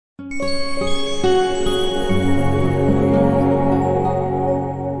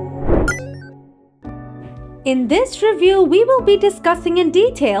In this review, we will be discussing in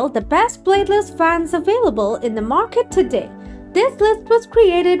detail the best bladeless fans available in the market today. This list was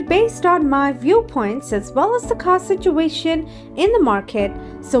created based on my viewpoints as well as the cost situation in the market.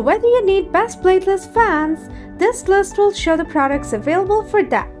 So whether you need best bladeless fans, this list will show the products available for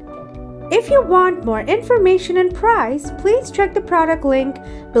that. If you want more information and price, please check the product link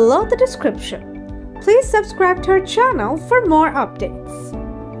below the description. Please subscribe to our channel for more updates.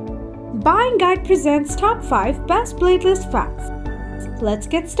 Buying Guide presents Top 5 Best Bladeless Fans. Let's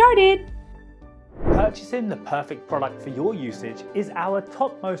get started. Purchasing the perfect product for your usage is our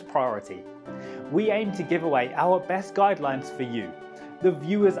topmost priority. We aim to give away our best guidelines for you, the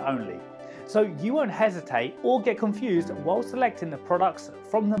viewers only, so you won't hesitate or get confused while selecting the products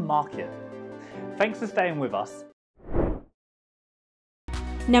from the market. Thanks for staying with us.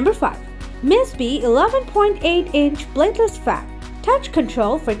 Number 5. Misby 11.8-inch Bladeless Fan. Touch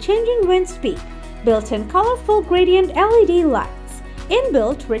control for changing wind speed. Built-in colorful gradient LED lights.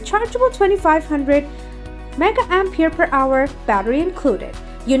 Inbuilt rechargeable 2500 mAh battery included.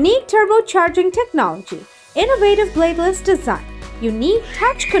 Unique turbocharging technology. Innovative bladeless design. Unique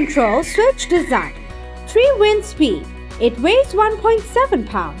touch control switch design. 3 wind speed. It weighs 1.7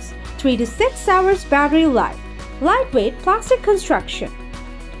 pounds. 3 to 6 hours battery life. Lightweight plastic construction.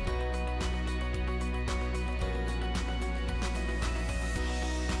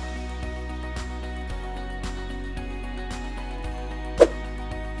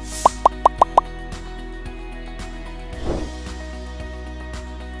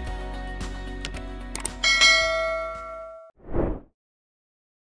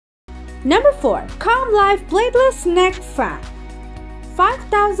 Number 4. COMLIFE Bladeless Neck Fan.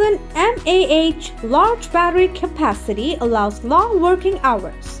 5000 mAh large battery capacity allows long working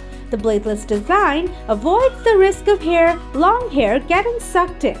hours. The bladeless design avoids the risk of long hair getting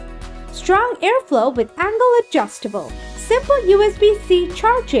sucked in. Strong airflow with angle adjustable. Simple USB-C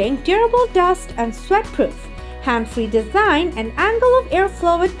charging, durable dust and sweat proof. Hand-free design and angle of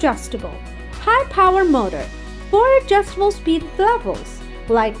airflow adjustable. High power motor. 4 adjustable speed levels.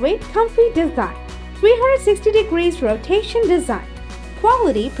 Lightweight, comfy design. 360 degrees rotation design.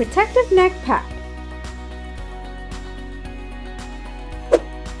 Quality protective neck pad.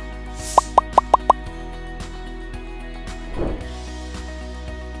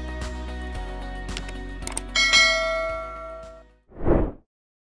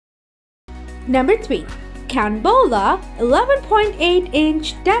 Number 3. CONBOLA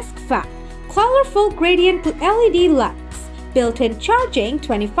 11.8-inch desk fan. Colorful gradient LED lights. Built-in charging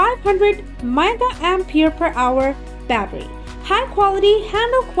 2500 mAh battery. High quality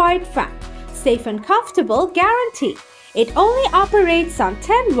handle quiet fan. Safe and comfortable guarantee. It only operates on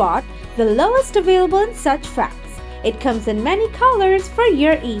 10 watt, the lowest available in such fans. It comes in many colors for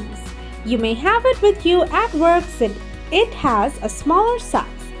your ease. You may have it with you at work since it has a smaller size.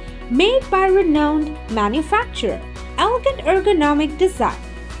 Made by renowned manufacturer. Elegant ergonomic design.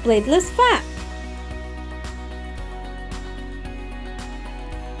 Bladeless fan.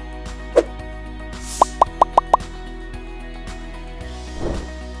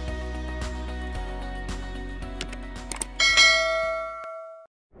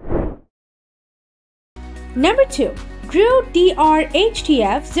 Number 2. Drew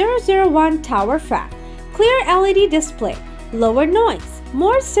DR-HTF001 Tower Fan. Clear LED display. Lower noise.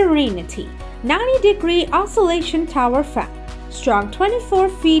 More serenity. 90-degree oscillation tower fan. Strong 24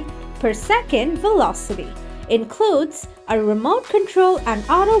 feet per second velocity. Includes a remote control and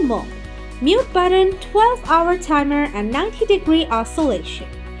auto mode. Mute button, 12-hour timer and 90-degree oscillation.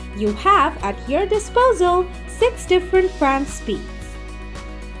 You have at your disposal 6 different fan speeds.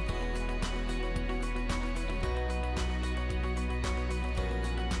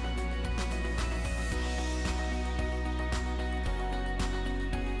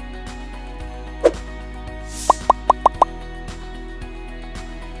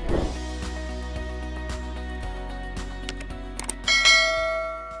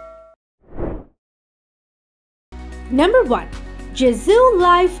 Number 1.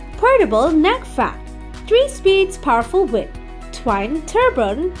 JISULIFE Portable Neck Fan. 3 speeds powerful wind. Twin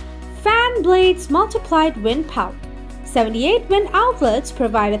turbine fan blades multiplied wind power. 78 wind outlets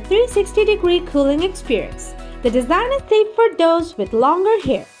provide a 360-degree cooling experience. The design is safe for those with longer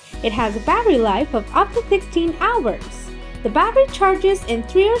hair. It has a battery life of up to 16 hours. The battery charges in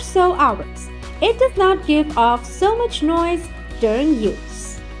 3 or so hours. It does not give off so much noise during use.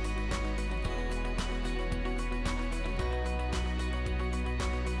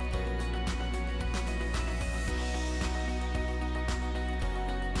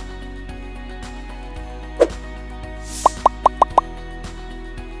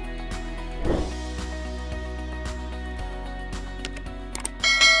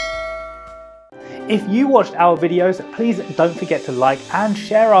 If you watched our videos, please don't forget to like and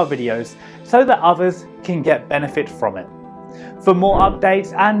share our videos so that others can get benefit from it. For more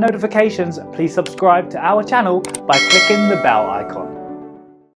updates and notifications, please subscribe to our channel by clicking the bell icon.